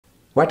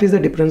What is the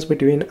difference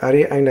between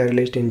array and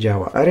ArrayList in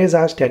Java? Arrays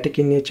are static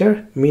in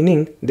nature,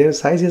 meaning their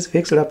size is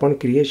fixed upon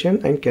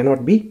creation and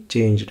cannot be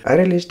changed.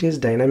 ArrayList is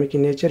dynamic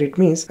in nature. It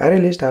means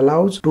ArrayList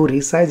allows to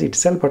resize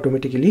itself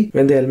automatically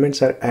when the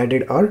elements are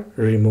added or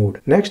removed.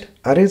 Next,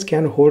 arrays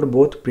can hold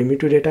both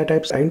primitive data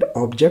types and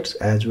objects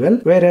as well,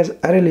 whereas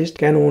ArrayList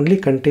can only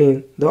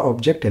contain the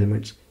object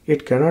elements.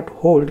 It cannot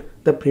hold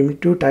the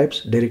primitive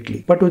types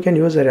directly, but we can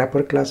use the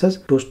wrapper classes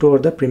to store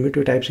the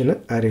primitive types in an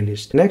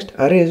ArrayList. Next,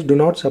 arrays do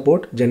not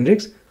support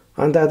generics.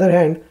 On the other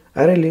hand,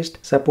 ArrayList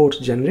supports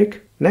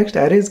generic. Next,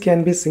 arrays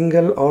can be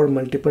single or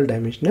multiple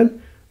dimensional,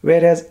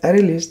 whereas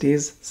ArrayList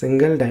is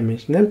single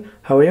dimensional.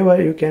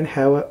 However, you can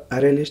have an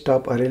ArrayList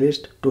of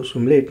ArrayList to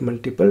simulate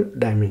multiple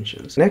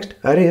dimensions. Next,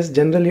 arrays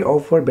generally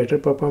offer better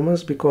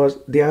performance because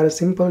they are a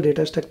simple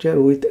data structure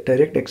with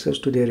direct access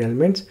to their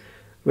elements,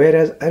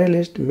 whereas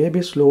ArrayList may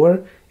be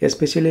slower,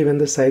 especially when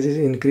the size is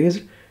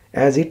increased,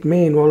 as it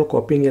may involve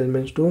copying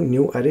elements to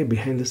new array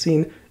behind the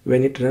scene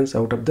when it runs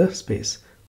out of the space.